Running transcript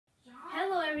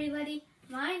everybody,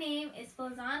 my name is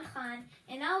Fauzan Khan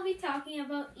and I'll be talking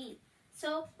about Eid.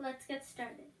 So let's get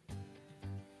started.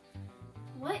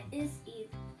 What is Eid?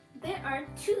 There are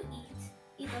two Eids,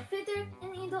 ul-Fitr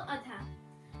and ul-Adha.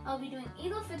 I'll be doing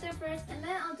ul-Fitr first and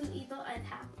then I'll do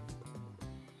ul-Adha.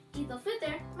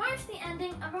 Ul-Fitr marks the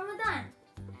ending of Ramadan,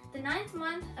 the 9th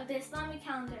month of the Islamic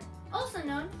calendar, also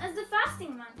known as the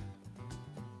fasting month.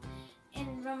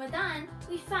 In Ramadan,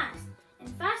 we fast, and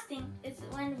fasting is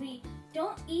when we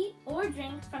don't eat or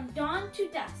drink from dawn to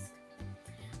dusk.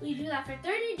 We do that for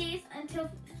 30 days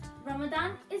until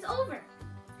Ramadan is over.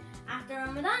 After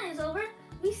Ramadan is over,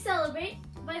 we celebrate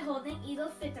by holding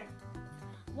ul-Fitr.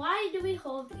 Why do we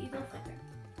hold ul-Fitr?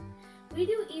 We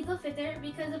do ul-Fitr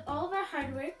because of all of our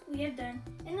hard work we have done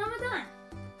in Ramadan.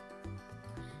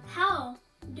 How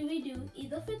do we do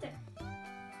ul-Fitr?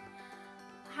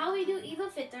 How we do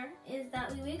ul-Fitr is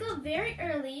that we wake up very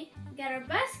early, get our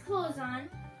best clothes on,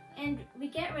 and we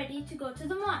get ready to go to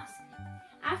the mosque.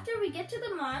 After we get to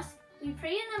the mosque, we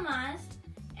pray in namaz,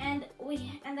 and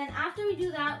then after we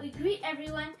do that, we greet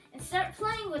everyone and start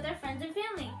playing with our friends and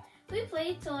family. We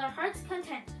play till our heart's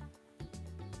content.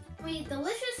 We eat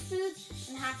delicious foods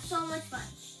and have so much fun.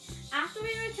 After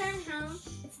we return home,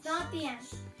 it's not the end.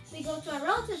 We go to our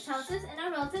relatives' houses and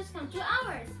our relatives come to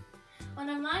ours. One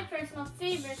of my personal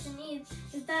favorites in Eid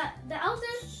is that the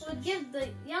elders would give the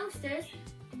youngsters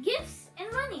gifts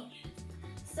and money.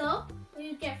 So we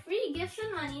would get free gifts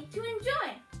and money to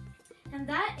enjoy. And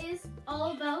that is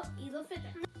all about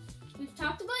ul-Fitr. We've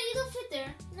talked about ul-Fitr,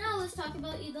 now let's talk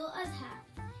about ul-Adha.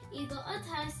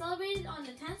 Ul-Adha is celebrated on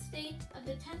the 10th day of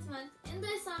the 10th month in the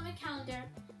Islamic calendar,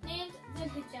 named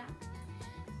ul-Hijjah.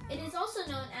 It is also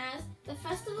known as the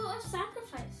Festival of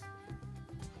Sacrifice.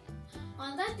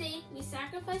 On that day, we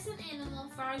sacrifice an animal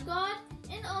for our God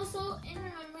and also in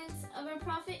remembrance of our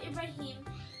Prophet Ibrahim,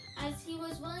 as he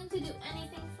was willing to do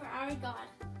anything for our God.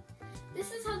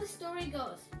 This is how the story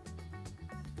goes.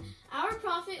 Our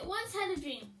Prophet once had a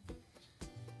dream.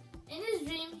 In his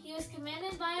dream, he was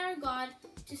commanded by our God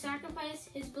to sacrifice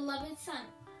his beloved son.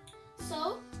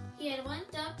 So, he had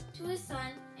went up to his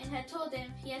son and had told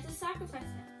him he had to sacrifice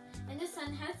him. And the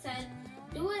son had said,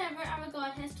 "Do whatever our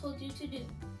God has told you to do."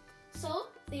 So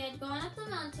they had gone up the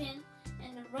mountain,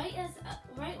 and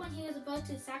right when he was about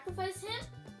to sacrifice him,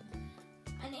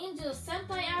 an angel sent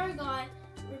by our God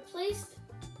replaced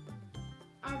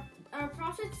our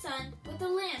prophet's son with a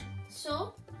lamb.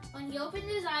 So when he opened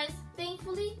his eyes,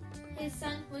 thankfully his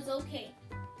son was okay.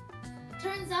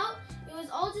 Turns out it was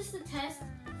all just a test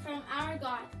from our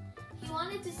God. He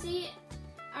wanted to see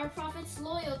our prophet's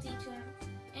loyalty to him,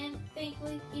 and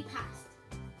thankfully he passed.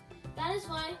 That is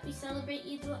why we celebrate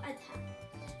ul-Adha.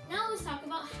 Now let's talk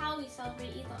about how we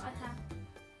celebrate ul-Adha.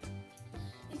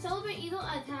 We celebrate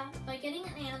ul-Adha by getting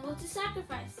an animal to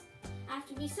sacrifice.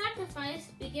 After we sacrifice,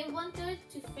 we give 1/3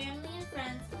 to family and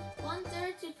friends,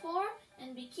 1/3 to poor,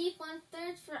 and we keep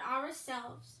 1/3 for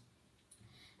ourselves.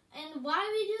 And why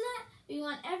we do that? We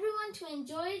want everyone to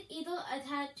enjoy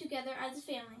ul-Adha together as a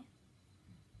family.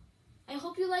 I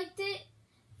hope you liked it.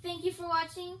 Thank you for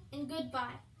watching, and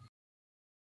goodbye.